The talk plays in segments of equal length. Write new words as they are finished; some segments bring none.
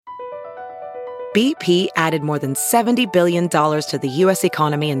BP added more than $70 billion to the U.S.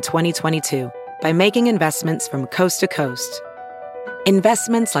 economy in 2022 by making investments from coast to coast.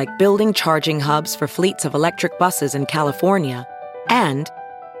 Investments like building charging hubs for fleets of electric buses in California and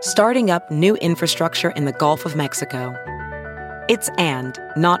starting up new infrastructure in the Gulf of Mexico. It's and,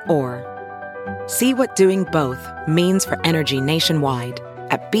 not or. See what doing both means for energy nationwide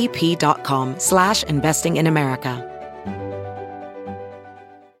at bp.com/investing in America.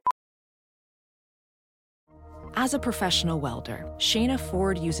 As a professional welder, Shayna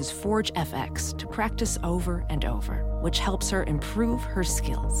Ford uses Forge FX to practice over and over, which helps her improve her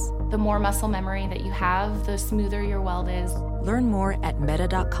skills. The more muscle memory that you have, the smoother your weld is. Learn more at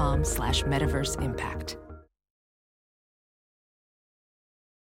meta.com/metaverse impact.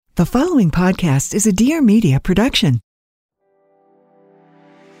 The following podcast is a Dear Media production.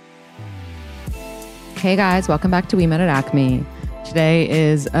 Hey guys, welcome back to We Met at Acme. Today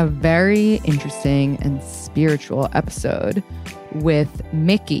is a very interesting and spiritual episode with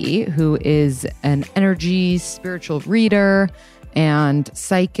Mickey, who is an energy spiritual reader and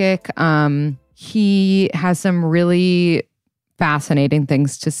psychic. He has some really fascinating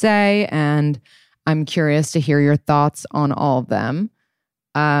things to say, and I'm curious to hear your thoughts on all of them.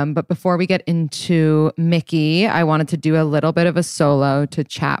 But before we get into Mickey, I wanted to do a little bit of a solo to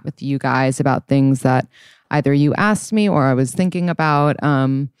chat with you guys about things that either you asked me or I was thinking about.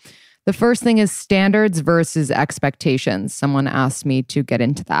 The first thing is standards versus expectations. Someone asked me to get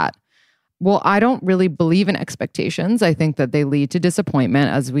into that. Well, I don't really believe in expectations. I think that they lead to disappointment,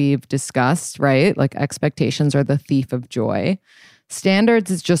 as we've discussed, right? Like expectations are the thief of joy.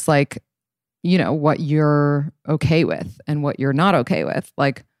 Standards is just like, you know, what you're okay with and what you're not okay with.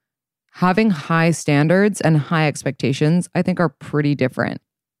 Like having high standards and high expectations, I think are pretty different.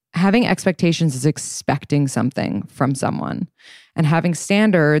 Having expectations is expecting something from someone. And having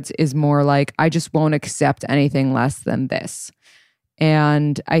standards is more like, I just won't accept anything less than this.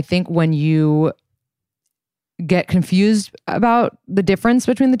 And I think when you get confused about the difference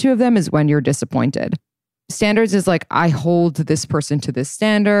between the two of them is when you're disappointed. Standards is like, I hold this person to this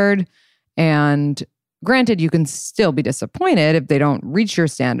standard. And granted, you can still be disappointed if they don't reach your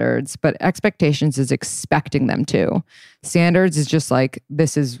standards, but expectations is expecting them to. Standards is just like,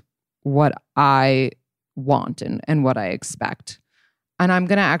 this is what I want and what I expect. And I'm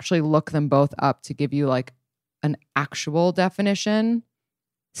going to actually look them both up to give you like an actual definition.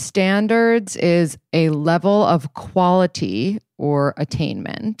 Standards is a level of quality or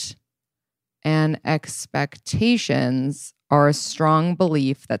attainment, and expectations are a strong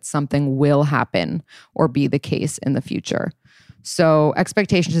belief that something will happen or be the case in the future. So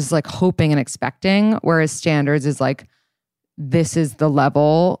expectations is like hoping and expecting, whereas standards is like, this is the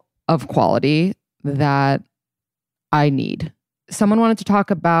level of quality that I need. Someone wanted to talk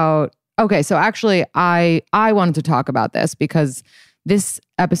about, okay, so actually I wanted to talk about this because this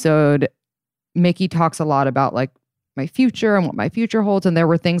episode, Mickey talks a lot about like my future and what my future holds. And there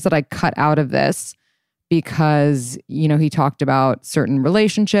were things that I cut out of this because, you know, he talked about certain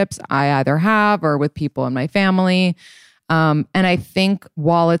relationships I either have or with people in my family. And I think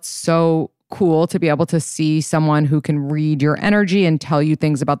while it's so cool to be able to see someone who can read your energy and tell you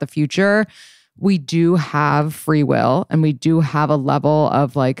things about the future, we do have free will and we do have a level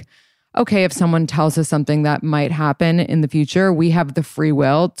of like, okay, if someone tells us something that might happen in the future, we have the free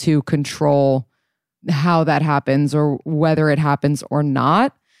will to control how that happens or whether it happens or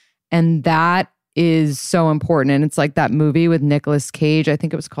not. And that is so important. And it's like that movie with Nicolas Cage, I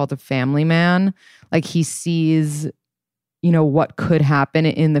think it was called The Family Man. Like he sees, you know, what could happen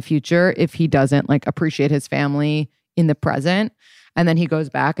in the future if he doesn't like appreciate his family in the present. And then he goes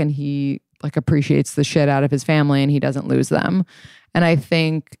back and he like appreciates the shit out of his family and he doesn't lose them. And I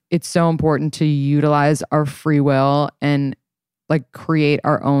think it's so important to utilize our free will and like create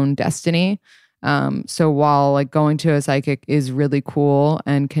our own destiny. So while like going to a psychic is really cool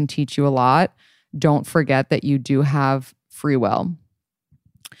and can teach you a lot, don't forget that you do have free will.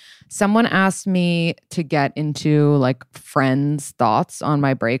 Someone asked me to get into like friends' thoughts on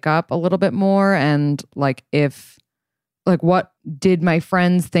my breakup a little bit more. And like what did my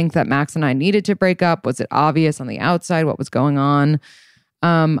friends think that Max and I needed to break up? Was it obvious on the outside what was going on?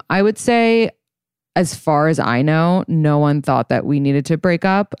 I would say, as far as I know, no one thought that we needed to break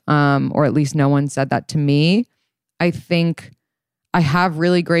up, or at least no one said that to me. I think I have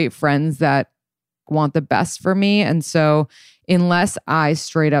really great friends that want the best for me. And so unless I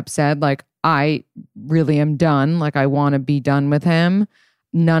straight up said, like, I really am done, like I want to be done with him,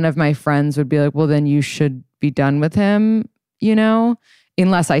 none of my friends would be like, well, then you should be done with him, you know,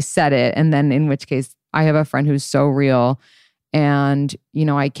 unless I said it. And then in which case I have a friend who's so real And,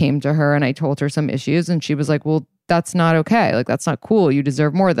 I came to her and I told her some issues and she was like, well, that's not okay. Like, that's not cool. You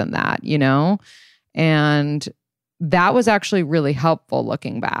deserve more than that, And that was actually really helpful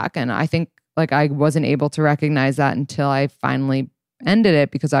looking back. And I think like I wasn't able to recognize that until I finally ended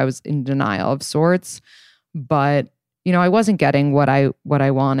it because I was in denial of sorts. But, I wasn't getting what I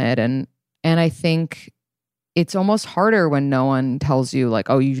wanted. And I think it's almost harder when no one tells you like,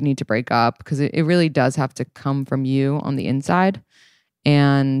 oh, you need to break up, because it really does have to come from you on the inside.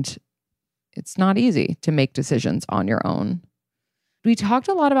 And it's not easy to make decisions on your own. We talked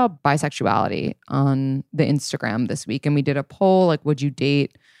a lot about bisexuality on the Instagram this week, and we did a poll like, would you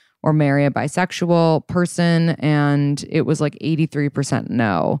date or marry a bisexual person? And it was like 83%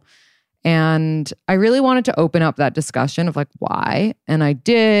 no. And I really wanted to open up that discussion of like why. And I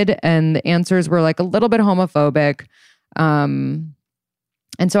did. And the answers were like a little bit homophobic. And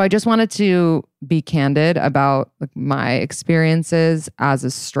so I just wanted to be candid about like my experiences as a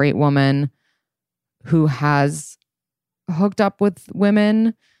straight woman who has hooked up with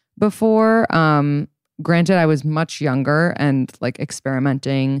women before. Granted, I was much younger and like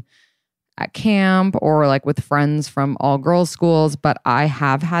experimenting at camp or like with friends from all girls schools, but I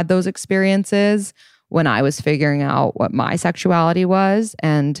have had those experiences when I was figuring out what my sexuality was.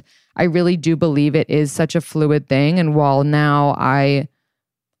 And I really do believe it is such a fluid thing. And while now I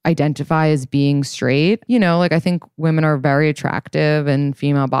identify as being straight, like I think women are very attractive and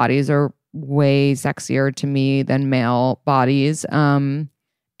female bodies are way sexier to me than male bodies. And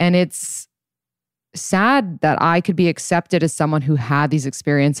it's sad that I could be accepted as someone who had these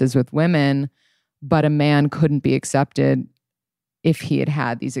experiences with women, but a man couldn't be accepted if he had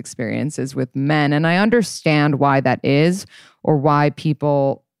had these experiences with men. And I understand why that is, or why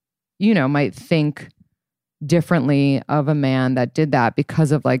people, might think differently of a man that did that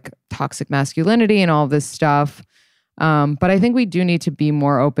because of like toxic masculinity and all this stuff. But I think we do need to be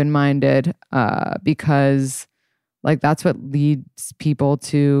more open-minded because like that's what leads people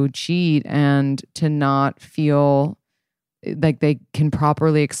to cheat and to not feel like they can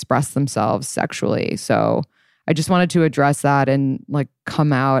properly express themselves sexually. So I just wanted to address that and like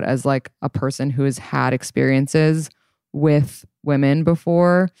come out as like a person who has had experiences with women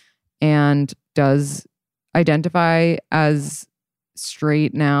before and does identify as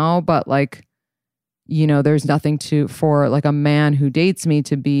straight now, but like, there's nothing for like a man who dates me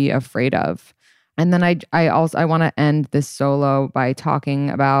to be afraid of. And then I want to end this solo by talking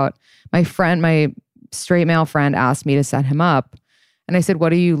about my straight male friend asked me to set him up. And I said,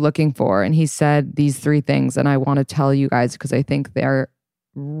 what are you looking for? And he said these 3 things. And I want to tell you guys because I think they're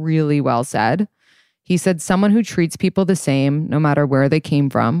really well said. He said, someone who treats people the same, no matter where they came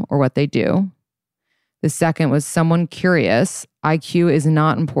from or what they do. The second was someone curious. IQ is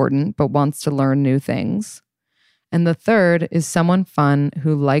not important, but wants to learn new things. And the third is someone fun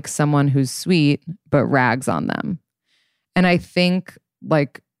who likes someone who's sweet, but rags on them. And I think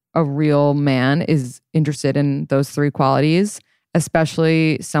like a real man is interested in those 3 qualities,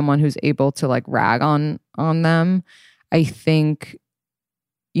 especially someone who's able to like rag on them. I think,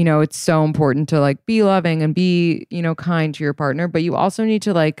 it's so important to like be loving and be, kind to your partner, but you also need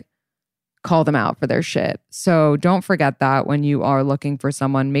to like call them out for their shit. So don't forget that when you are looking for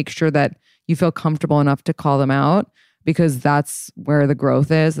someone, make sure that you feel comfortable enough to call them out, because that's where the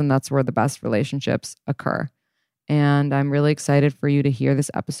growth is and that's where the best relationships occur. And I'm really excited for you to hear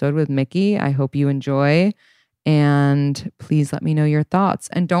this episode with Mickey. I hope you enjoy, and please let me know your thoughts.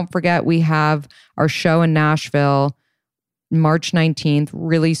 And don't forget, we have our show in Nashville, March 19th,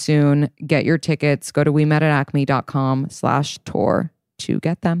 really soon. Get your tickets. Go to wemetatacme.com/tour to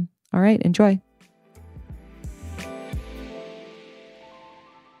get them. All right, enjoy.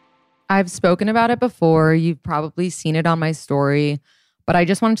 I've spoken about it before. You've probably seen it on my story, but I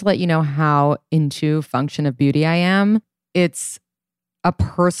just wanted to let you know how into Function of Beauty I am. It's a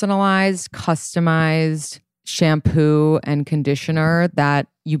personalized, customized shampoo and conditioner that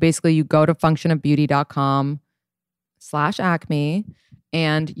you go to functionofbeauty.com/acme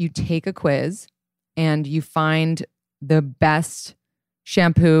and you take a quiz and you find the best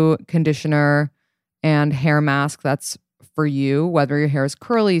shampoo, conditioner, and hair mask that's for you, whether your hair is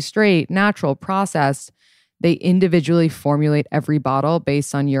curly, straight, natural, processed. They individually formulate every bottle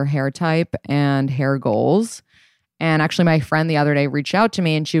based on your hair type and hair goals. And actually, my friend the other day reached out to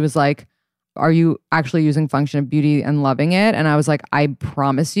me and she was like, are you actually using Function of Beauty and loving it? And I was like, I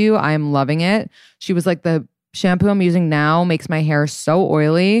promise you, I am loving it. She was like, the shampoo I'm using now makes my hair so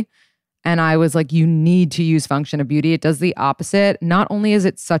oily. And I was like, you need to use Function of Beauty. It does the opposite. Not only is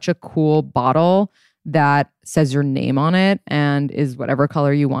it such a cool bottle that says your name on it and is whatever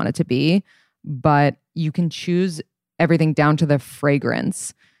color you want it to be, but you can choose everything down to the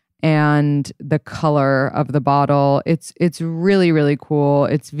fragrance and the color of the bottle. It's really, really cool.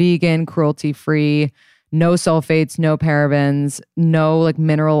 It's vegan, cruelty-free, no sulfates, no parabens, no like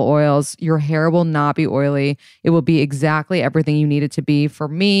mineral oils. Your hair will not be oily. It will be exactly everything you need it to be. For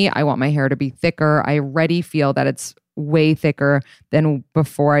me, I want my hair to be thicker. I already feel that it's way thicker than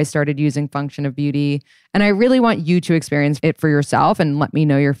before I started using Function of Beauty. And I really want you to experience it for yourself and let me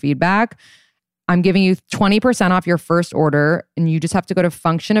know your feedback. I'm giving you 20% off your first order, and you just have to go to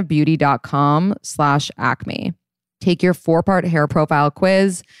functionofbeauty.com/acme. Take your 4-part hair profile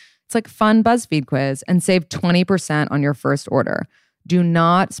quiz. It's like fun BuzzFeed quiz, and save 20% on your first order. Do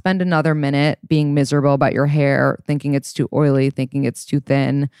not spend another minute being miserable about your hair, thinking it's too oily, thinking it's too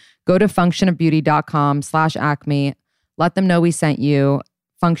thin. Go to functionofbeauty.com/acme. Let them know we sent you.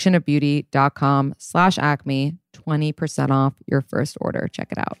 functionofbeauty.com/acme. 20% off your first order.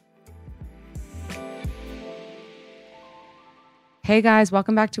 Check it out. Hey guys,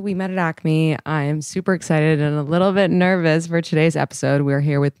 welcome back to We Met at Acme. I am super excited and a little bit nervous for today's episode. We're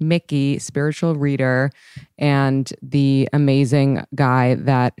here with Mickey, spiritual reader, and the amazing guy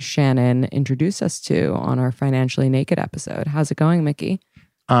that Shannon introduced us to on our Financially Naked episode. How's it going, Mickey?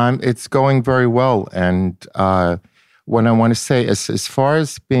 It's going very well. And what I want to say is, as far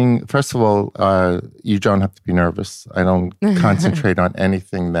as being, first of all, you don't have to be nervous. I don't concentrate on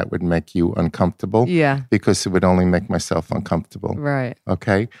anything that would make you uncomfortable. Yeah. Because it would only make myself uncomfortable. Right.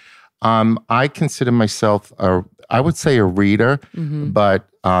 Okay. I consider myself, I would say a reader, but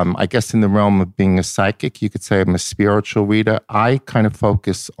I guess in the realm of being a psychic, you could say I'm a spiritual reader. I kind of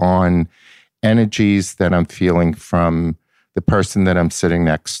focus on energies that I'm feeling from the person that I'm sitting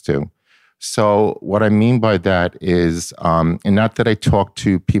next to. So what I mean by that is, and not that I talk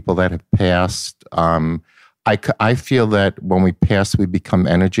to people that have passed, I feel that when we pass, we become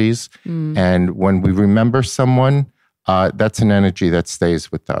energies. And when we remember someone, that's an energy that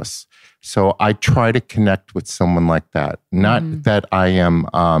stays with us. So I try to connect with someone like that. Not that I am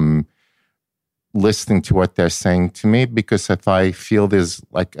listening to what they're saying to me, because if I feel there's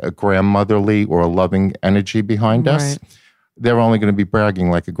like a grandmotherly or a loving energy behind us, they're only going to be bragging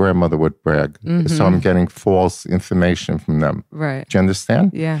like a grandmother would brag. So I'm getting false information from them. Right. Do you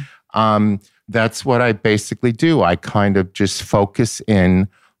understand? Yeah. That's what I basically do. I kind of just focus in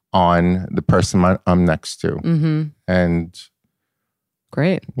on the person I'm next to. And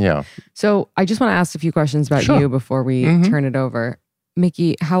great. Yeah. So I just want to ask a few questions about you before we turn it over.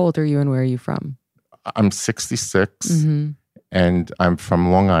 Mickey, how old are you and where are you from? I'm 66. And I'm from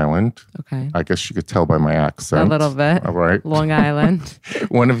Long Island. Okay. I guess you could tell by my accent. A little bit. All right. Long Island.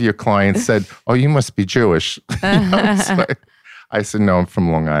 One of your clients said, "Oh, you must be Jewish." So I said, "No, I'm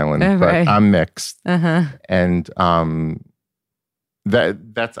from Long Island, but I'm mixed." And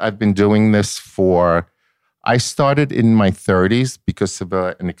that's I've been doing this for. I started in my 30s because of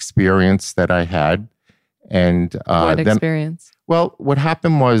an experience that I had, and what experience? Well, what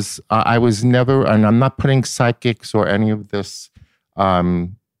happened was I was never, and I'm not putting psychics or any of this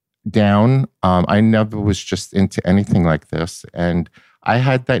down. I never was just into anything like this. And I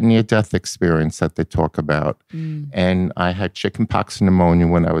had that near-death experience that they talk about. And I had chickenpox and pneumonia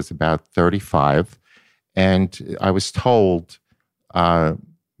when I was about 35. And I was told that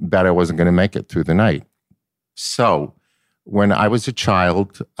I wasn't going to make it through the night. So when I was a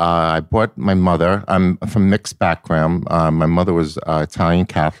child, I bought my mother. I'm from mixed background. My mother was Italian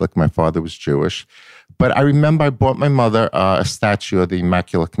Catholic. My father was Jewish. But I remember I bought my mother a statue of the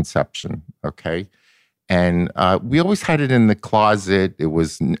Immaculate Conception, okay? And we always had it in the closet. It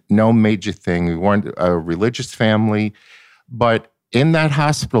was no major thing. We weren't a religious family. But in that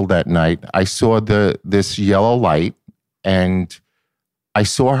hospital that night, I saw this yellow light, and I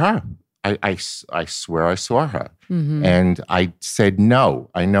saw her. I swear I saw her. And I said no.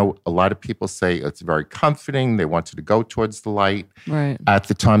 I know a lot of people say it's very comforting. They wanted to go towards the light. Right. At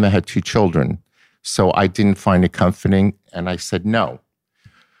the time, I had 2 children. So I didn't find it comforting, and I said no.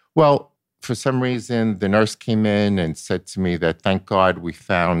 Well, for some reason, the nurse came in and said to me that, thank God we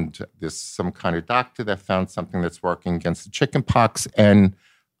found some kind of doctor that found something that's working against the chickenpox and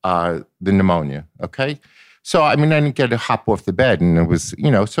the pneumonia, okay? So, I mean, I didn't get to hop off the bed, and it was,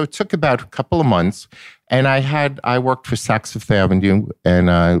 so it took about a couple of months. And I worked for Saks Fifth Avenue,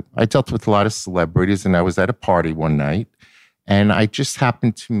 and I dealt with a lot of celebrities, and I was at a party one night, and I just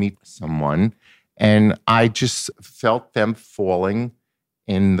happened to meet someone, and I just felt them falling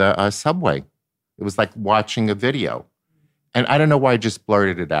in the subway. It was like watching a video. And I don't know why I just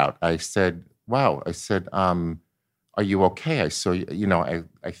blurted it out. I said, wow. I said, are you okay? I saw you,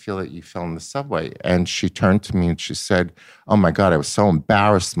 I feel that you fell in the subway. And she turned to me and she said, oh my God, I was so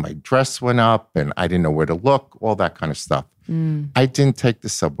embarrassed. My dress went up and I didn't know where to look, all that kind of stuff. I didn't take the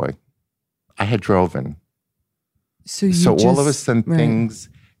subway. I had driven. So all of a sudden things,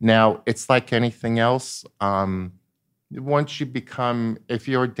 now it's like anything else. Once you become, if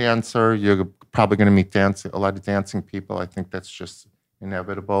you're a dancer, you're probably going to meet a lot of dancing people. I think that's just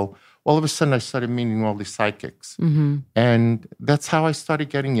inevitable. All of a sudden, I started meeting all these psychics. And that's how I started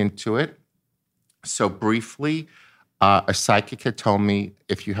getting into it. So briefly, a psychic had told me,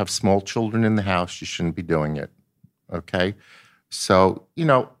 if you have small children in the house, you shouldn't be doing it. Okay? So,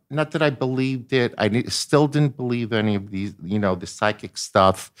 not that I believed it. Still didn't believe any of these, the psychic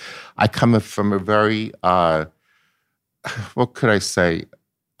stuff. I come from a very, what could I say?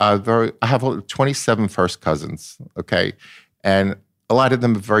 I have 27 first cousins, okay? And a lot of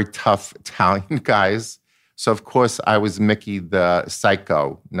them are very tough Italian guys. So, of course, I was Mickey the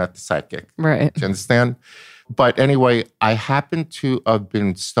psycho, not the psychic. Right. Do you understand? But anyway, I happened to have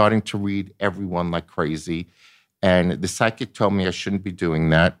been starting to read everyone like crazy. And the psychic told me I shouldn't be doing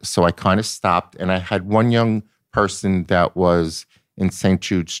that. So I kind of stopped. And I had one young person that was in St.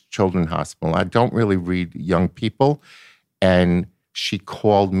 Jude's Children's Hospital. I don't really read young people. And she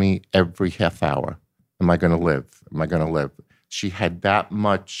called me every half hour. Am I going to live? Am I going to live? She had that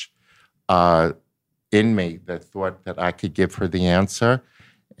much in me that thought that I could give her the answer.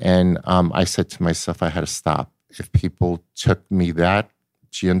 And I said to myself, I had to stop. If people took me that,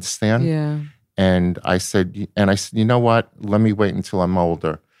 do you understand? Yeah. And I said, you know what? Let me wait until I'm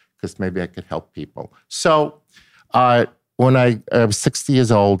older because maybe I could help people. So when I was 60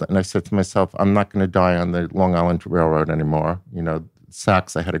 years old, and I said to myself, I'm not going to die on the Long Island Railroad anymore.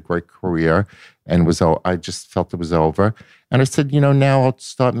 Saks, I had a great career, and I just felt it was over. And I said, now I'll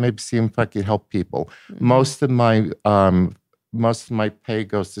start maybe seeing if I could help people. Mm-hmm. Most of my pay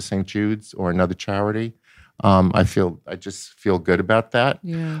goes to St. Jude's or another charity. I just feel good about that.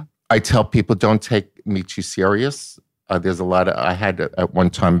 Yeah. I tell people, don't take me too serious. There's I had at one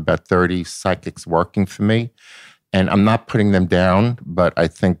time about 30 psychics working for me. And I'm not putting them down, but I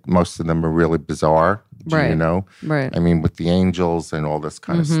think most of them are really bizarre. Right. Right. I mean, with the angels and all this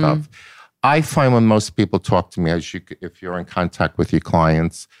kind of stuff. I find when most people talk to me, if you're in contact with your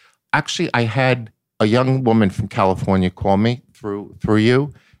clients, actually, I had a young woman from California call me through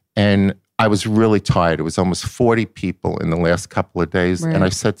you, and I was really tired. It was almost 40 people in the last couple of days. Right. And I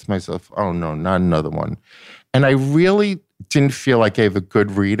said to myself, oh no, not another one. And I really didn't feel I gave a good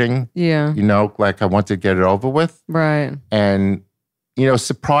reading. Yeah. Like I wanted to get it over with. Right. And,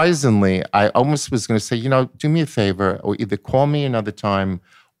 surprisingly, I almost was going to say, do me a favor, or either call me another time,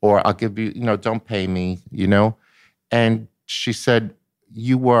 or I'll give you, don't pay me, And she said,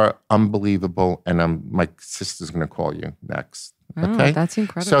 you were unbelievable, and my sister's going to call you next. Oh, okay? That's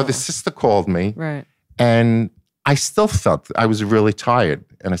incredible. So the sister called me. Right. And I still felt I was really tired.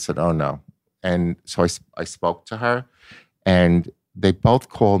 And I said, oh, no. And so I spoke to her, and they both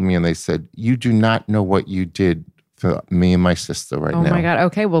called me, and they said, you do not know what you did for me and my sister right now. Oh, my God.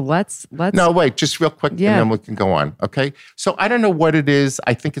 Okay, well, let's... No, wait, just real quick, and then we can go on, okay? So I don't know what it is.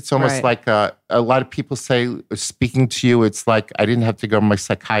 I think it's almost like a lot of people say, speaking to you, it's like I didn't have to go to my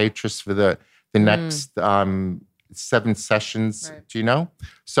psychiatrist for the next 7 sessions, right. Do you know?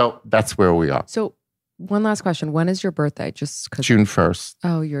 So that's where we are. So one last question. When is your birthday? Just because June 1st.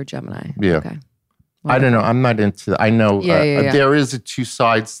 Oh, you're a Gemini. Yeah. Okay. Wonderful. I don't know. I'm not into I know Yeah. there is two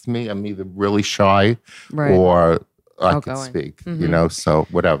sides to me. I'm either really shy or I can speak, so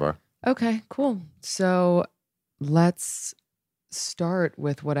whatever. Okay, cool. So let's start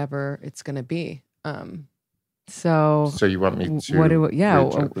with whatever it's going to be. So you want me to? What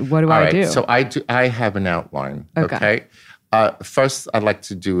do I do? So I have an outline. Okay. First, I'd like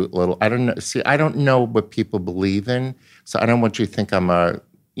to do a little. I don't know. See, I don't know what people believe in, so I don't want you to think I'm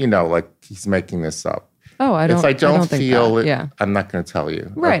like he's making this up. Oh, I don't. If I don't feel think it, I'm not going to tell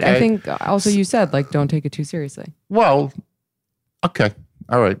you. Right. Okay? I think also you said don't take it too seriously. Well, okay.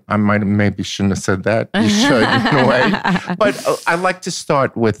 All right. I maybe shouldn't have said that. You should in a way. But I like to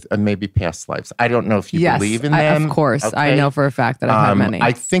start with maybe past lives. I don't know if you believe in them. Of course. Okay? I know for a fact that I've had many.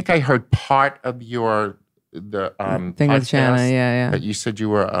 I think I heard part of the thing with Shanna. Yeah. That you said you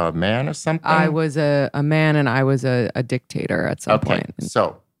were a man or something. I was a man, and I was a dictator at some point.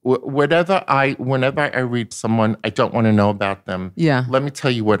 So whenever I read someone, I don't want to know about them. Yeah. Let me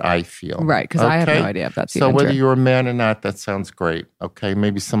tell you what I feel. Right, because I have no idea if that's even whether true. you're a man or not, that sounds great. Okay,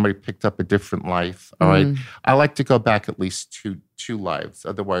 maybe somebody picked up a different life. All right. I like to go back at least two lives.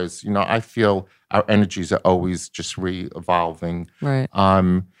 Otherwise, I feel our energies are always just re-evolving. Right.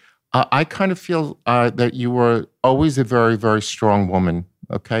 I kind of feel that you were always a very, very strong woman,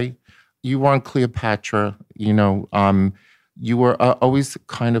 okay? You weren't Cleopatra, you were always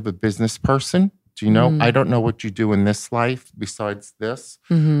kind of a business person. Do you know? I don't know what you do in this life besides this,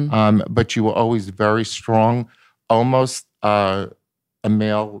 but you were always very strong, almost a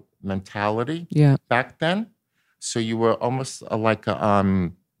male mentality back then. So you were almost like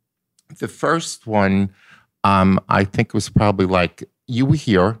the first one, I think it was probably like you were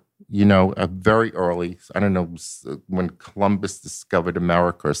here, very early. I don't know, when Columbus discovered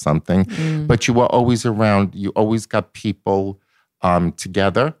America or something, but you were always around. You always got people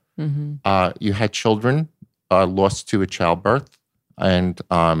together. You had children, lost to a childbirth, and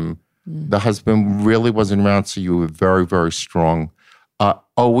the husband really wasn't around, so you were very, very strong.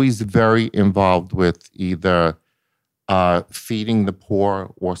 Always very involved with either feeding the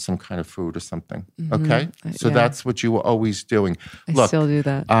poor or some kind of food or something. Okay? So that's what you were always doing. I still do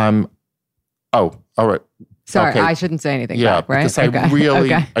that. All right. Sorry, okay. I shouldn't say anything back, right? Because I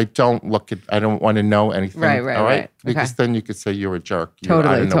don't want to know anything. Right, all right? Okay. Because then you could say you're a jerk. I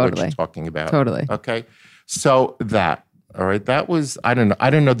don't know what you're talking about. Totally. Okay? So that, all right, that was, I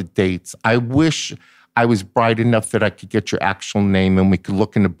don't know the dates. I wish I was bright enough that I could get your actual name and we could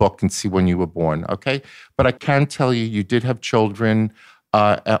look in the book and see when you were born, okay? But I can tell you did have children,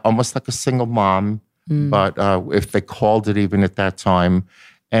 almost like a single mom, but if they called it even at that time.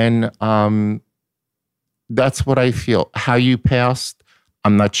 And that's what I feel. How you passed,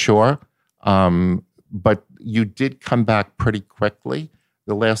 I'm not sure. But you did come back pretty quickly.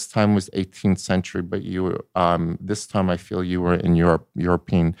 The last time was 18th century, but you were, this time I feel you were in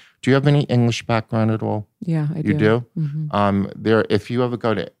European. Do you have any English background at all? Yeah, I do. You do? If you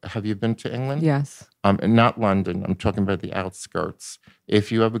ever have you been to England? Yes. Not London. I'm talking about the outskirts.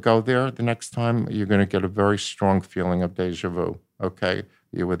 If you ever go there the next time, you're going to get a very strong feeling of deja vu. Okay?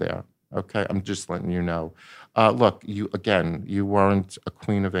 You were there. Okay? I'm just letting you know. Look, you weren't a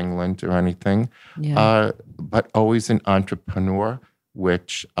queen of England or anything, but always an entrepreneur,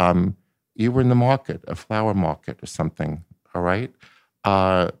 which you were in the market, a flower market or something, all right?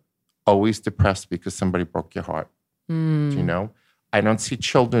 Always depressed because somebody broke your heart. Do you know? I don't see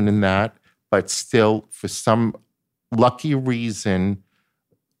children in that, but still, for some lucky reason,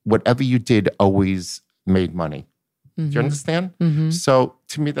 whatever you did always made money. Do you understand? So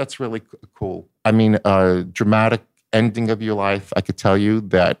to me, that's really cool. I mean, dramatic ending of your life, I could tell you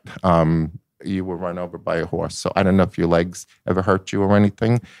that you were run over by a horse. So I don't know if your legs ever hurt you or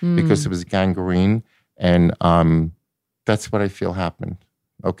anything because it was gangrene. And that's what I feel happened.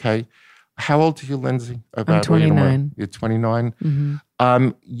 Okay? How old are you, Lindsay? I'm 29. You're 29?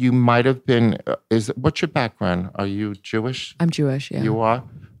 You might have been, what's your background? Are you Jewish? I'm Jewish, yeah. You are?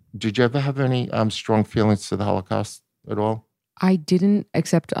 Did you ever have any strong feelings to the Holocaust at all? I didn't,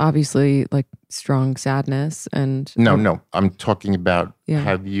 except obviously like strong sadness and... No. I'm talking about,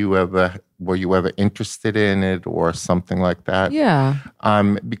 were you ever interested in it or something like that? Yeah.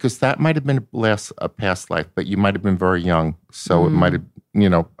 Because that might have been a past life, but you might have been very young. So it might have,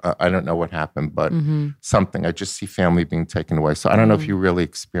 I don't know what happened, but something. I just see family being taken away. So I don't know if you really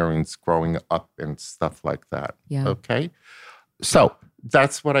experienced growing up and stuff like that. Yeah. Okay? So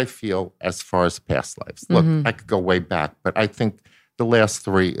that's what I feel as far as past lives. Look, I could go way back, but I think the last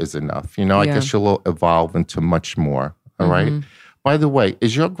 3 is enough. I guess you'll evolve into much more. All right? By the way,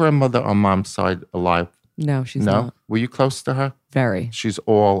 is your grandmother on mom's side alive? No, she's not. Were you close to her? Very. She's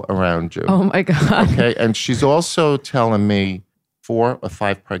all around you. Oh my God. Okay, and she's also telling me 4 or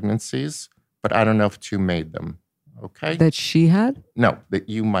 5 pregnancies, but I don't know if 2 made them. Okay? That she had? No, that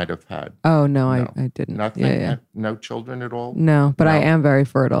you might have had. Oh, no. I didn't. Nothing? Yeah. No children at all? No, but I am very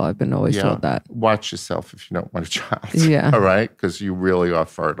fertile. I've been always told that. Watch yourself if you don't want a child. Yeah. All right? Because you really are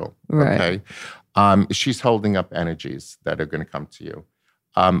fertile. Right. Okay? She's holding up energies that are going to come to you.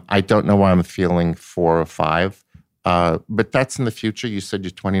 I don't know why I'm feeling 4 or 5, but that's in the future. You said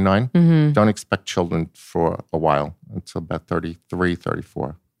you're 29. Don't expect children for a while, until about 33,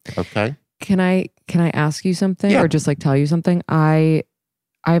 34. Okay? Can I ask you something or just like tell you something?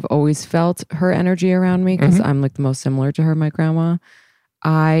 I've always felt her energy around me because I'm like the most similar to her, my grandma.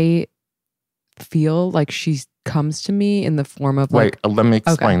 I feel like she comes to me in the form of like... Wait, let me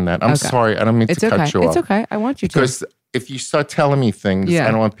explain that. I'm sorry. I don't mean to cut you off. It's okay. I want you to. Because if you start telling me things, I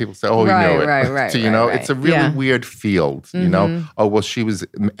don't want people to say, oh, you know it. Right. So, it's a really weird field, Oh, well, she was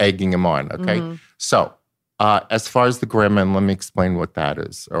egging him on, okay? So, as far as the grandma, let me explain what that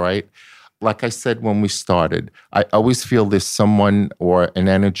is, all right? Like I said when we started, I always feel there's someone or an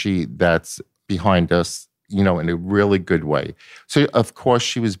energy that's behind us, in a really good way. So, of course,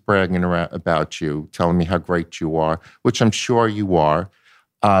 she was bragging around about you, telling me how great you are, which I'm sure you are.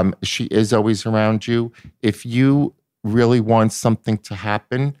 She is always around you. If you really want something to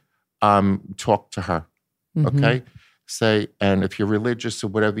happen, talk to her. Okay? Say, and if you're religious or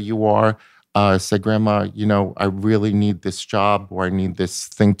whatever you are, say, Grandma, I really need this job, or I need this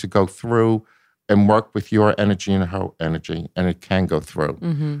thing to go through, and work with your energy and her energy, and it can go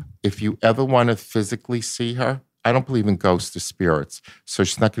through. If you ever want to physically see her, I don't believe in ghosts or spirits, so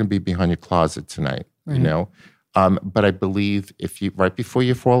she's not going to be behind your closet tonight, but I believe if you, right before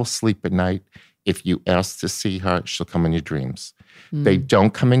you fall asleep at night, if you ask to see her, she'll come in your dreams. They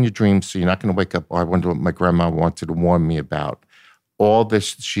don't come in your dreams, so you're not going to wake up, I wonder what my grandma wanted to warn me about. All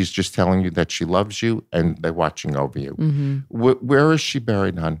this, she's just telling you that she loves you and they're watching over you. Where is she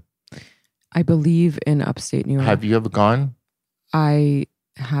buried, hon? I believe in upstate New York. Have you ever gone? I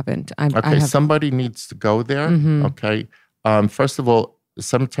haven't. Somebody needs to go there. Okay. First of all,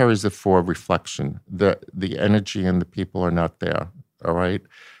 cemeteries are for reflection. The energy and the people are not there. All right.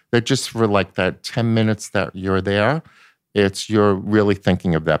 They're just for like that 10 minutes that you're there. You're really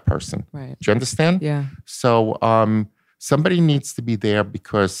thinking of that person. Right. Do you understand? Yeah. So somebody needs to be there,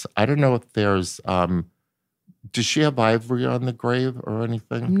 because I don't know if there's does she have ivory on the grave or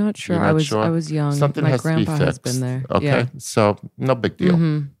anything? I'm not sure. You're not sure? I was young. Something My has grandpa to be has fixed. been there. Okay. Yeah. So no big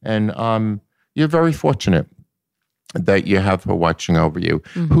deal. And you're very fortunate that you have her watching over you.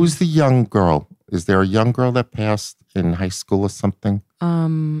 Who's the young girl? Is there a young girl that passed in high school or something?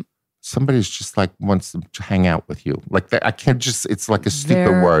 Somebody's just like wants to hang out with you. Like that. I can't just, it's like a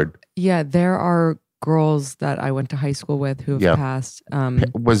stupid word. Yeah, there are girls that I went to high school with who have passed.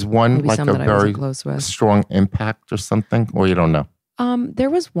 Was one like a very close with. strong impact or something? Or you don't know? There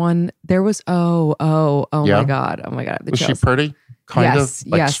was one. There was my God. Oh my God. Was she pretty? Kind of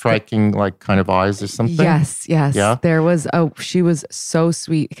like striking, like kind of eyes or something? Yes. Yeah. There was, she was so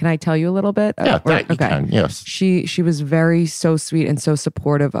sweet. Can I tell you a little bit? Yeah, you can, yes. She was so sweet and so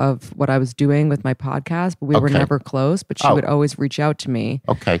supportive of what I was doing with my podcast, but we were never close, but she would always reach out to me.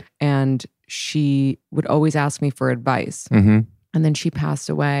 Okay. And she would always ask me for advice. And then she passed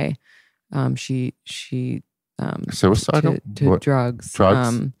away. She suicidal? To drugs.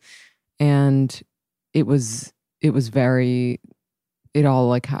 And it was very, it all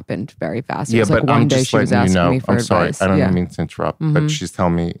like happened very fast. It was like one day she was asking me for advice. I don't mean to interrupt, but she's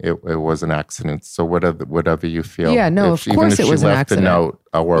telling me it was an accident. So whatever you feel. Yeah, no, of course it was an accident. Even if she left a note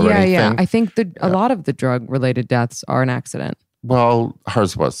or anything. Yeah. I think a lot of the drug-related deaths are an accident. Well,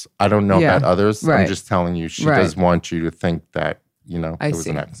 hers was. I don't know about others. Right. I'm just telling you, she does want you to think that, it was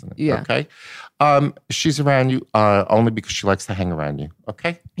an accident. Yeah. Okay. She's around you only because she likes to hang around you.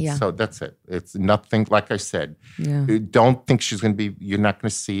 Okay. Yeah. So that's it. It's nothing. Like I said, yeah. Don't think she's going to be. You're not going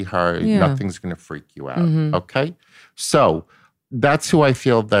to see her. Yeah. Nothing's going to freak you out. Okay. So that's who I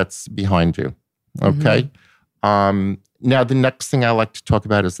feel that's behind you. Okay. Now the next thing I like to talk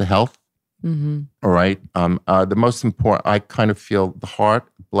about is the health. All right. The most important, I kind of feel the heart,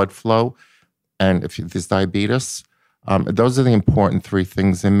 blood flow, and if there's diabetes. Those are the important three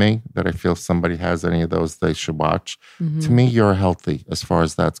things in me that I feel somebody has any of those they should watch. To me, you're healthy as far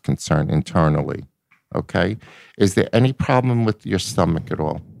as that's concerned internally. Okay. Is there any problem with your stomach at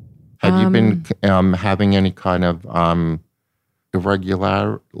all? Have you been having any kind of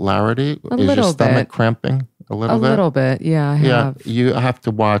irregularity? Is your stomach cramping a little bit? A little bit, yeah. I have. You have to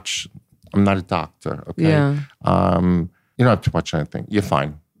watch. I'm not a doctor, okay? Yeah. You don't have to watch anything. You're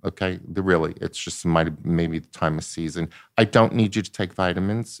fine. Okay, it's just maybe the time of season. I don't need you to take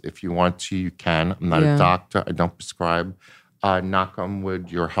vitamins. If you want to, you can. I'm not a doctor. I don't prescribe. Knock on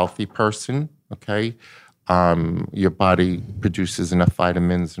wood, you're a healthy person. Okay, your body produces enough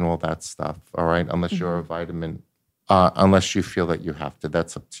vitamins and all that stuff. All right, unless you're a vitamin, unless you feel that you have to.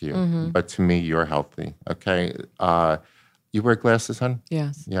 That's up to you. But to me, you're healthy. Okay. You wear glasses, hon?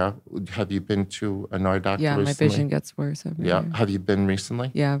 Yes. Yeah. Have you been to an eye doctor recently? Yeah, my vision gets worse every year. Have you been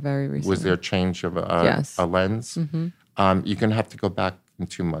recently? Yeah, very recently. Was there a change of a lens? You're going to have to go back in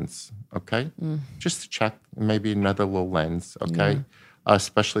 2 months, okay? Just to check. Maybe another little lens, okay? Yeah.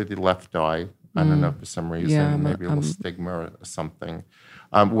 Especially the left eye. I don't know, for some reason. Maybe a little stigma or something.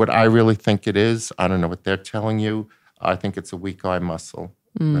 What I really think it is, I don't know what they're telling you. I think it's a weak eye muscle.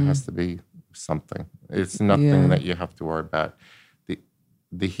 There has to be something. It's nothing that you have to worry about.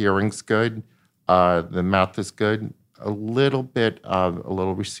 The hearing's good. The mouth is good. A little bit of a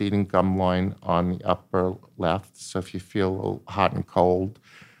little receding gum line on the upper left. So if you feel a little hot and cold,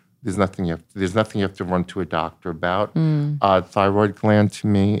 there's nothing you have to run to a doctor about. Thyroid gland to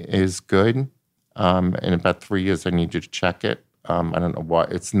me is good. In about 3 years, I need you to check it. I don't know why.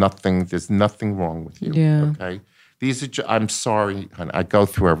 It's nothing. There's nothing wrong with you. Yeah. Okay. These are. I'm sorry, honey. I go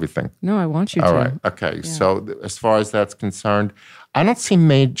through everything. No, I want you to. All right. Okay. So as far as that's concerned, I don't see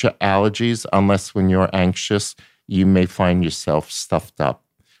major allergies unless when you're anxious, you may find yourself stuffed up.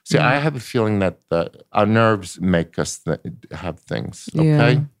 See, I have a feeling that our nerves make us have things.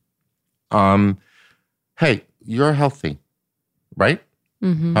 Okay. Yeah. Hey, you're healthy, right?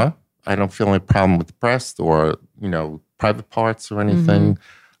 Mm-hmm. Huh? I don't feel any problem with the breast or private parts or anything.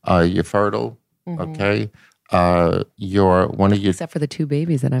 You're fertile. Okay. You're one of your. Except for the 2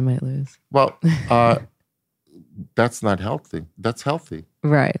 babies that I might lose. Well, that's not healthy. That's healthy.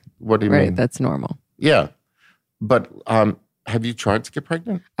 Right. What do you mean? Right. That's normal. Yeah. But have you tried to get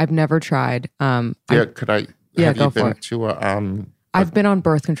pregnant? I've never tried. Could I? Yeah, have go you for been it. to I've been on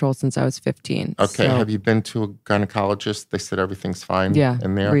birth control since I was 15. Okay. so- Have you been to a gynecologist? They said everything's fine. Yeah.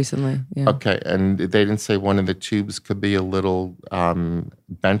 In there. Recently. Yeah. Okay. And they didn't say one of the tubes could be a little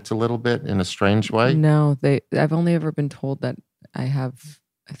bent a little bit in a strange way. No, I've only ever been told that I have.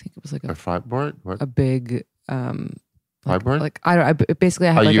 I think it was like A fibroid. What? a big. Fibroid? Like I don't. Basically,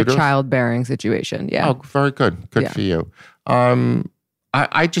 I have like uterus? a childbearing situation. Yeah. Oh, very good. Good Yeah. for you.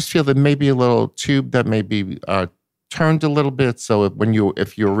 I just feel that maybe a little tube that may be turned a little bit. So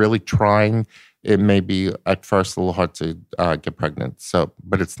if you're really trying, it may be at first a little hard to get pregnant. So,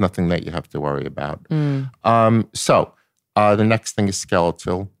 but it's nothing that you have to worry about. So the next thing is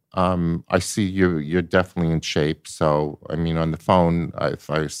skeletal. I see you're definitely in shape. So, I mean, on the phone, if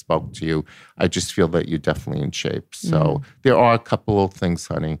I spoke to you, I just feel that you're definitely in shape. So there are a couple of things,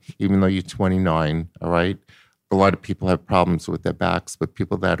 honey, even though you're 29, all right? A lot of people have problems with their backs, but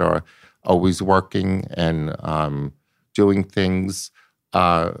people that are always working and doing things, it's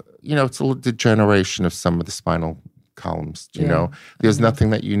a little degeneration of some of the spinal columns, you know? There's nothing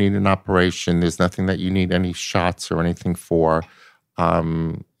that you need an operation. There's nothing that you need any shots or anything for.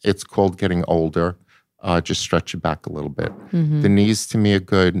 It's called getting older. Just stretch it back a little bit. The knees to me are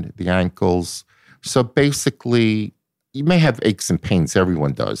good, the ankles. So basically, you may have aches and pains.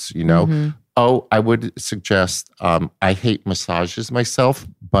 Everyone does, Oh, I would suggest, I hate massages myself,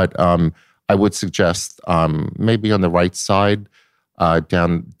 but I would suggest maybe on the right side,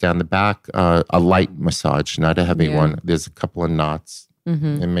 down the back, a light massage, not a heavy one. There's a couple of knots.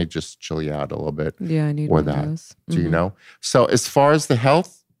 It may just chill you out a little bit. Yeah, I need or one that. of those. Do you know? So as far as the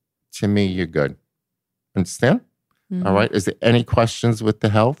health, to me, you're good. Understand? All right. Is there any questions with the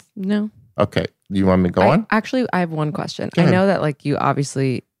health? No. Okay. Do you want me to go on? Actually, I have one question. Go I ahead. know that like you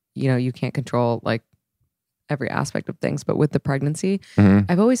obviously, you can't control like every aspect of things, but with the pregnancy,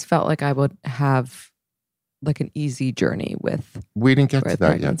 I've always felt like I would have like an easy journey with We didn't get to that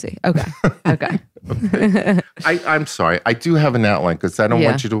pregnancy. Okay. Okay. yet. I'm sorry. I do have an outline because I don't Yeah.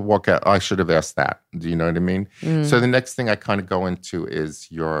 want you to walk out. I should have asked that. Do you know what I mean? So the next thing I kind of go into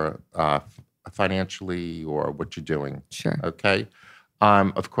is your financially or what you're doing. Sure. Okay.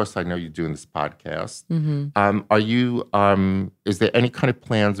 Of course, I know you're doing this podcast. Are you? Is there any kind of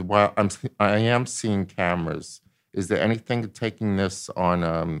plans? While I am seeing cameras. Is there anything taking this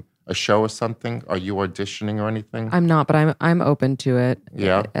on a show or something? Are you auditioning or anything? I'm not, but I'm open to it.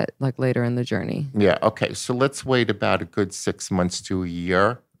 Yeah. Like later in the journey. Yeah. Okay. So let's wait about a good 6 months to a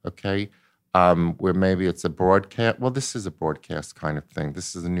year. Okay. Where maybe it's a broadcast. Well, this is a broadcast kind of thing.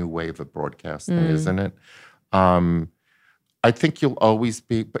 This is a new wave of broadcasting, isn't it? I think you'll always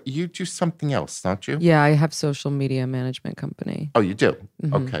be, but you do something else, don't you? Yeah, I have social media management company. Oh, you do?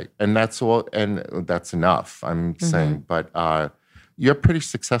 Okay. And that's all, and that's enough, I'm saying. But you're pretty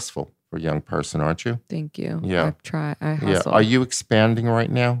successful for a young person, aren't you? Thank you. Yeah. I've tried. I Yeah. hustle. Are you expanding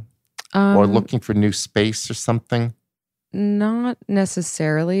right now? Or looking for new space or something? Not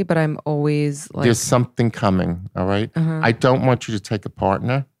necessarily, but I'm always like. There's something coming, all right? I don't want you to take a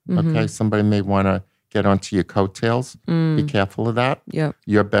partner, okay? Somebody may want to get onto your coattails. Be careful of that. Yep.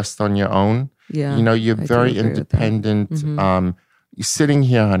 You're best on your own. Yeah. You're I do very agree with that. independent. You're sitting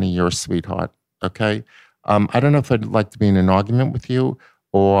here, honey, you're a sweetheart, okay? I don't know if I'd like to be in an argument with you,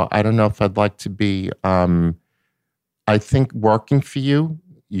 or I don't know if I'd like to be, I think working for you,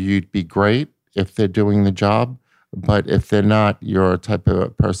 you'd be great if they're doing the job. But if they're not, you're a type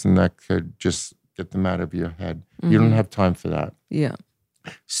of person that could just get them out of your head. You don't have time for that. Yeah.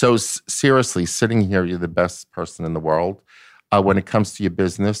 So seriously, sitting here, you're the best person in the world. When it comes to your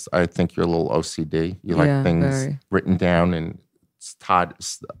business, I think you're a little OCD. You like Yeah, things very. written down and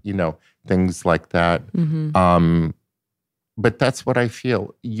things like that. But that's what I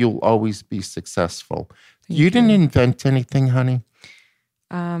feel. You'll always be successful. You didn't invent anything, honey.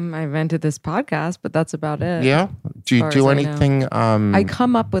 I invented this podcast, but that's about it. Yeah. Do you far do as I know. anything? I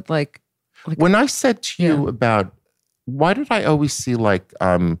come up with like When I said to you about, why did I always see like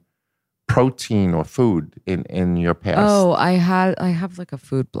protein or food in your past? Oh, I have like a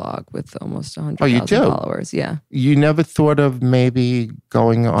food blog with almost 100,000 followers. Yeah. You never thought of maybe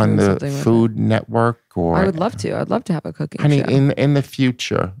going on Doing the something with Food Network? Or I would love to. I'd love to have a cooking honey, show. in the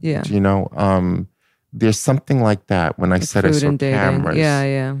future, Yeah. do you know, there's something like that. When I said I food saw and dating. cameras.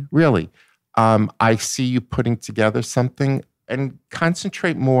 Yeah. Really. I see you putting together something and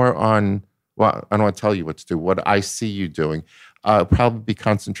concentrate more on, well, I don't want to tell you what to do. What I see you doing, probably be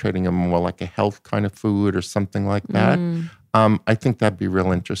concentrating on more like a health kind of food or something like that. I think that'd be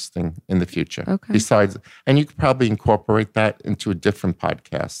real interesting in the future. Okay. Besides, and you could probably incorporate that into a different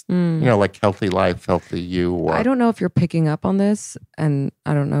podcast, you know, like Healthy Life, Healthy You. Or, I don't know if you're picking up on this, and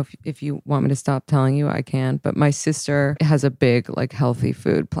I don't know if you want me to stop telling you, I can, but my sister has a big like healthy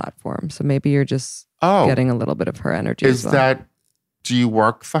food platform. So maybe you're just getting a little bit of her energy Is as well. Do you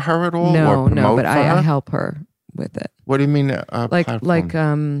work for her at all? No, or promote but for I her? help her with it. What do you mean? Like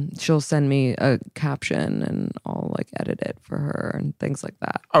she'll send me a caption and I'll like edit it for her and things like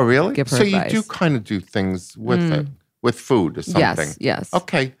that. Oh, really? Give her so advice. You do kind of do things with it, with food or something. Yes.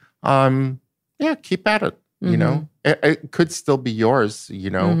 Okay. Yeah, keep at it. You know, it could still be yours. You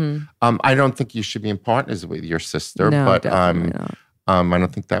know, I don't think you should be in partners with your sister, No, but definitely not. I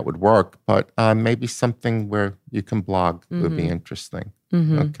don't think that would work. But maybe something where you can blog would be interesting.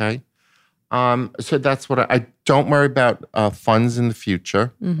 Okay. So that's what I don't worry about funds in the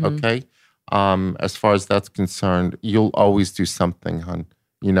future. Okay. As far as that's concerned, you'll always do something, hon.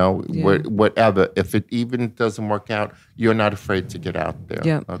 You know, whatever. If it even doesn't work out, you're not afraid to get out there.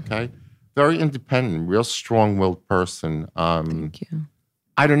 Yeah. Okay. Very independent, real strong-willed person. Thank you.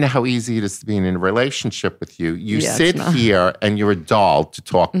 I don't know how easy it is to be in a relationship with you. You Yeah, sit here and you're a doll to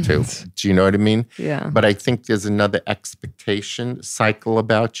talk to. Do you know what I mean? Yeah. But I think there's another expectation cycle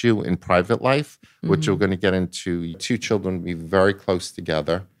about you in private life, which we're going to get into. 2 children will be very close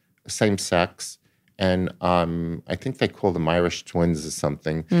together, same sex. And I think they call them Irish twins or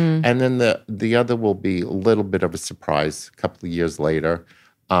something. And then the other will be a little bit of a surprise a couple of years later.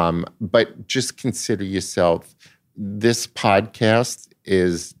 But just consider yourself, this podcast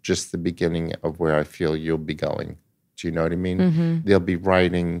is just the beginning of where I feel you'll be going. Do you know what I mean? They'll be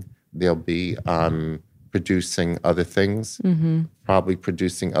writing, they'll be producing other things, probably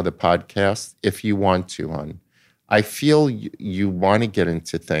producing other podcasts if you want to, hon. I feel you want to get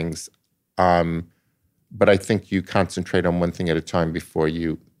into things, but I think you concentrate on one thing at a time before do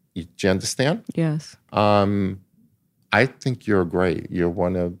you understand? Yes. I think you're great. You're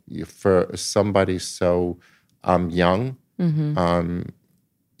for somebody so young,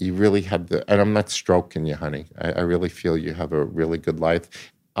 you really have and I'm not stroking you, honey. I really feel you have a really good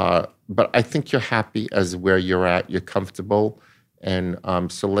life. But I think you're happy as where you're at. You're comfortable. And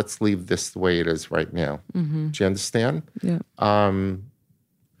so let's leave this the way it is right now. Do you understand? Yeah.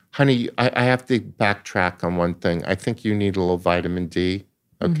 Honey, I have to backtrack on one thing. I think you need a little vitamin D,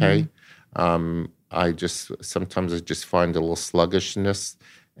 okay? Sometimes I just find a little sluggishness,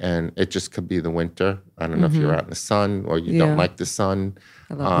 and it just could be the winter. I don't know if you're out in the sun or you don't like the sun.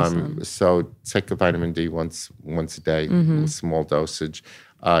 I love the sun. So take a vitamin D once a day, a small dosage.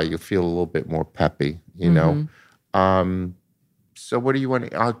 You'll feel a little bit more peppy, you know. So what do you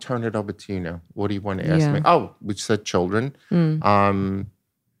want? I'll turn it over to you now. What do you want to ask me? Oh, we said children.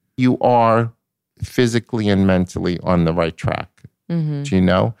 You are physically and mentally on the right track. Do you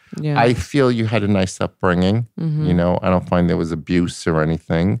know? Yeah. I feel you had a nice upbringing. You know, I don't find there was abuse or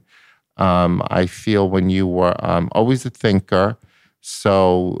anything. I feel when you were always a thinker.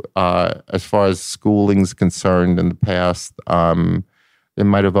 So as far as schooling's concerned in the past, they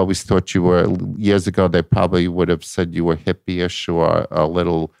might have always thought you were, years ago, they probably would have said you were hippie-ish or a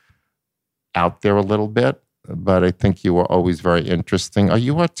little out there a little bit. But I think you were always very interesting. Are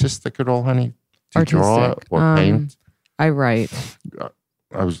you artistic at all, honey? Do you draw or paint? I write.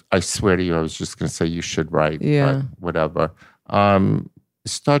 I swear to you, I was just going to say you should write. Yeah. But whatever.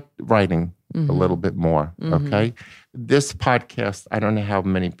 Start writing a little bit more, okay? This podcast, I don't know how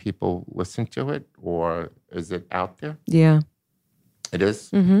many people listen to it, or is it out there? Yeah. It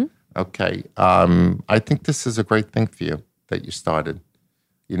is? Okay. I think this is a great thing for you that you started.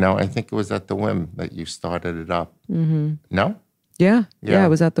 You know, I think it was at the whim that you started it up. No? Yeah. It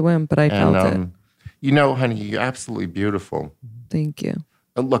was at the whim, but I felt it. You know, honey, you're absolutely beautiful. Thank you.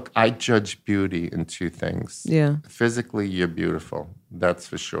 Look, I judge beauty in 2 things. Yeah. Physically, you're beautiful. That's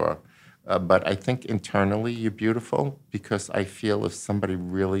for sure. But I think internally, you're beautiful because I feel if somebody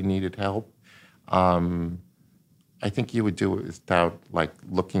really needed help, I think you would do it without like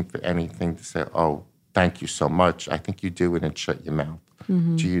looking for anything to say, oh, thank you so much. I think you do it and shut your mouth.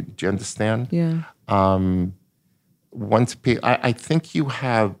 Do you understand? Yeah. I think you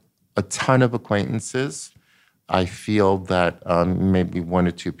have a ton of acquaintances. I feel that maybe one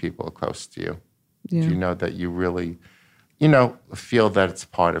or two people are close to you. Yeah. Do you know that you really, feel that it's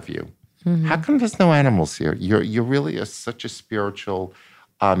part of you? How come there's no animals here? You're really such a spiritual,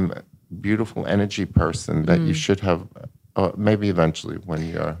 beautiful energy person that you should have. Maybe eventually when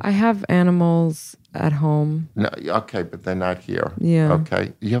you're. I have animals at home. No, okay, but they're not here. Yeah.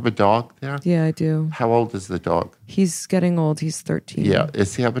 Okay. You have a dog there? Yeah, I do. How old is the dog? He's getting old. He's 13. Yeah.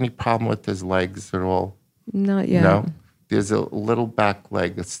 Does he have any problem with his legs at all? Not yet. No? There's a little back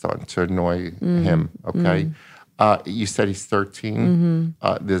leg that's starting to annoy him, okay? You said he's 13.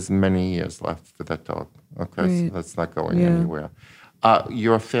 There's many years left for that dog, okay? Right. So that's not going anywhere.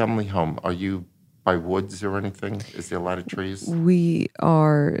 Your family home, are you by woods or anything? Is there a lot of trees? We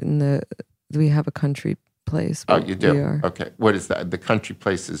are we have a country place. Oh, you do? We are. Okay. What is that? The country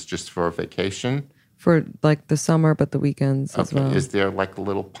place is just for a vacation? For like the summer, but the weekends as well. Is there like a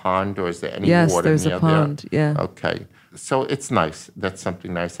little pond or is there any Yes, water there's near a pond. there? Yeah. Okay. So it's nice. That's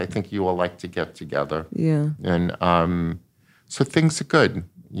something nice. I think you all like to get together. Yeah. And so things are good,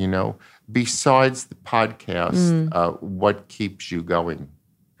 Besides the podcast, what keeps you going?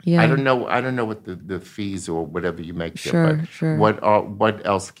 Yeah. I don't know what the fees or whatever you make Sure, here, but sure. what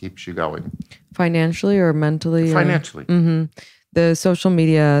else keeps you going? Financially or mentally? Financially. The social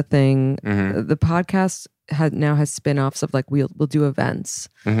media thing, the podcast now has spin-offs of like we'll do events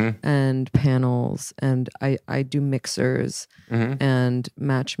and panels, and I do mixers and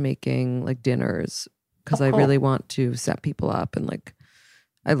matchmaking, like dinners, because I really want to set people up, and like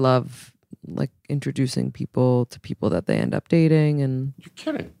I love like introducing people to people that they end up dating. And You're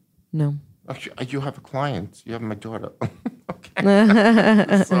kidding? No. You have a client. You have my daughter.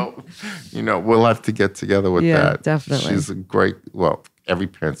 Okay. So, we'll have to get together with that. Yeah, definitely. She's a great, every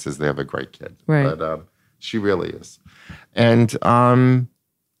parent says they have a great kid. Right. But she really is. And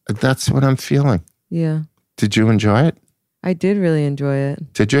that's what I'm feeling. Yeah. Did you enjoy it? I did really enjoy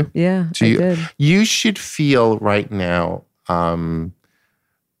it. Did you? Yeah, I did. You should feel right now,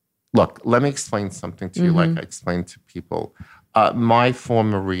 look, let me explain something to you like I explain to people. My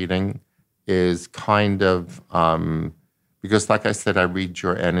form of reading is kind of, because like I said, I read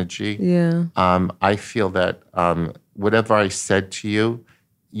your energy. Yeah. I feel that whatever I said to you,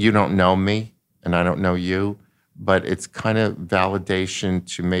 you don't know me and I don't know you, but it's kind of validation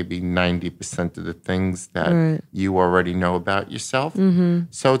to maybe 90% of the things that you already know about yourself.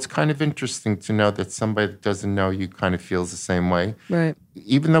 So it's kind of interesting to know that somebody that doesn't know you kind of feels the same way. Right.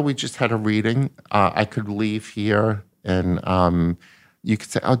 Even though we just had a reading, I could leave here and you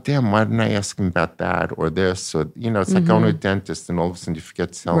could say, oh, damn, why didn't I ask him about that or this? Or, it's like going to a dentist and all of a sudden you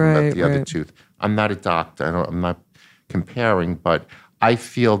forget to tell him about the other tooth. I'm not a doctor. I'm not comparing, but I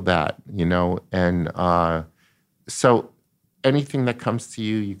feel that, and so anything that comes to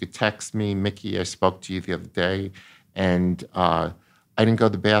you, you could text me. Mickey, I spoke to you the other day, and I didn't go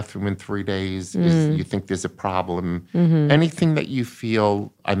to the bathroom in 3 days. You think there's a problem. Anything that you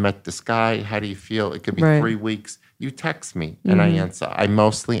feel, I met this guy, how do you feel? It could be 3 weeks. You text me, and I answer. I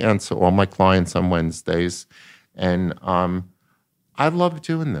mostly answer all my clients on Wednesdays, and I love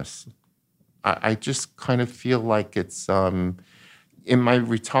doing this. I just kind of feel like it's... in my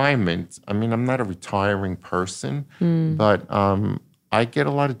retirement, I mean, I'm not a retiring person, but I get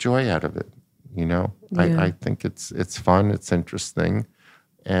a lot of joy out of it. Yeah. I think it's fun, it's interesting,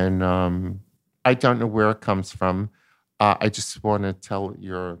 and I don't know where it comes from. I just want to tell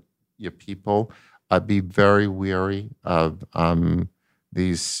your people, be very wary of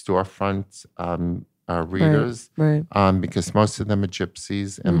these storefront readers, because most of them are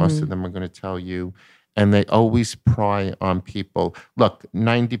gypsies, and most of them are going to tell you. And they always pry on people. Look,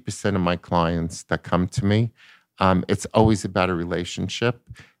 90% of my clients that come to me, it's always about a relationship.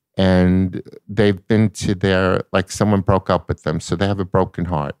 And they've been to like someone broke up with them. So they have a broken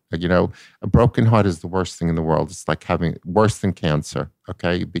heart. A broken heart is the worst thing in the world. It's like worse than cancer,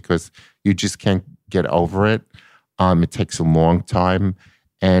 okay? Because you just can't get over it. It takes a long time.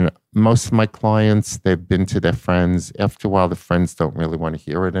 And most of my clients, they've been to their friends. After a while, the friends don't really want to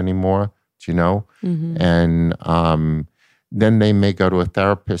hear it anymore. And then they may go to a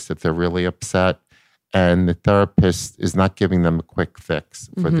therapist if they're really upset, and the therapist is not giving them a quick fix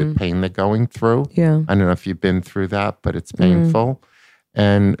for the pain they're going through. Yeah. I don't know if you've been through that, but it's painful.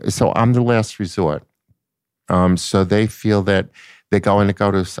 And so I'm the last resort. So they feel that they're going to go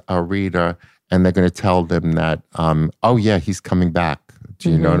to a reader and they're going to tell them that, oh yeah, he's coming back.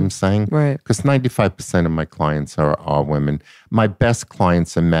 Do you know what I'm saying? Right. Because 95% of my clients are women. My best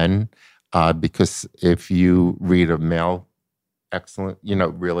clients are men. Because if you read a male excellent,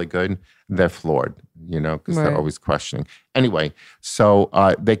 really good, they're floored, because Right. they're always questioning. Anyway, so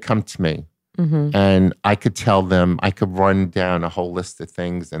they come to me and I could tell them, I could run down a whole list of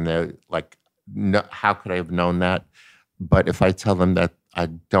things and they're like, no, how could I have known that? But if I tell them that I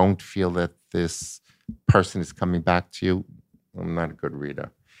don't feel that this person is coming back to you, I'm not a good reader.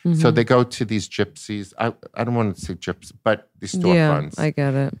 So they go to these gypsies. I don't want to say gypsies, but these storefronts. Yeah, I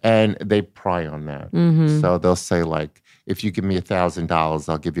get it. And they pry on that. So they'll say like, if you give me $1,000,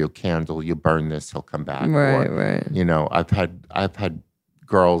 I'll give you a candle. You burn this, he'll come back. Right. I've had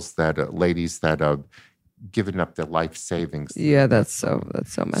girls ladies that have given up their life savings. Yeah, that's so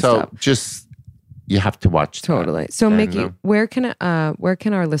messed up. Just you have to watch that. Totally. So, And, Mickey, where can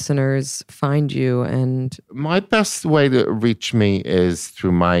our listeners find you? And my best way to reach me is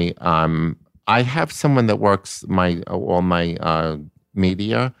through my. I have someone that works all my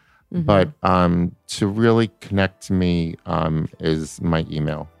media, but to really connect to me is my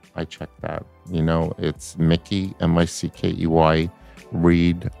email. I check that. It's Mickey MICKEY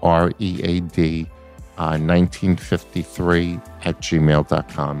Read READ 1953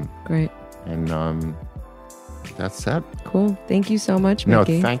 @gmail.com. great. And that's it. Cool. Thank you so much, No,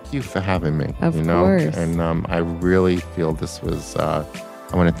 Mickey. thank you for having me. Of course. And I really feel this was, I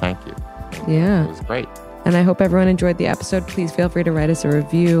want to thank you. Yeah. It was great. And I hope everyone enjoyed the episode. Please feel free to write us a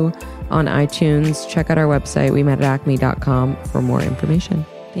review on iTunes. Check out our website, wemetacme.com, for more information.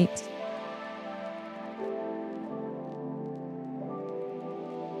 Thanks.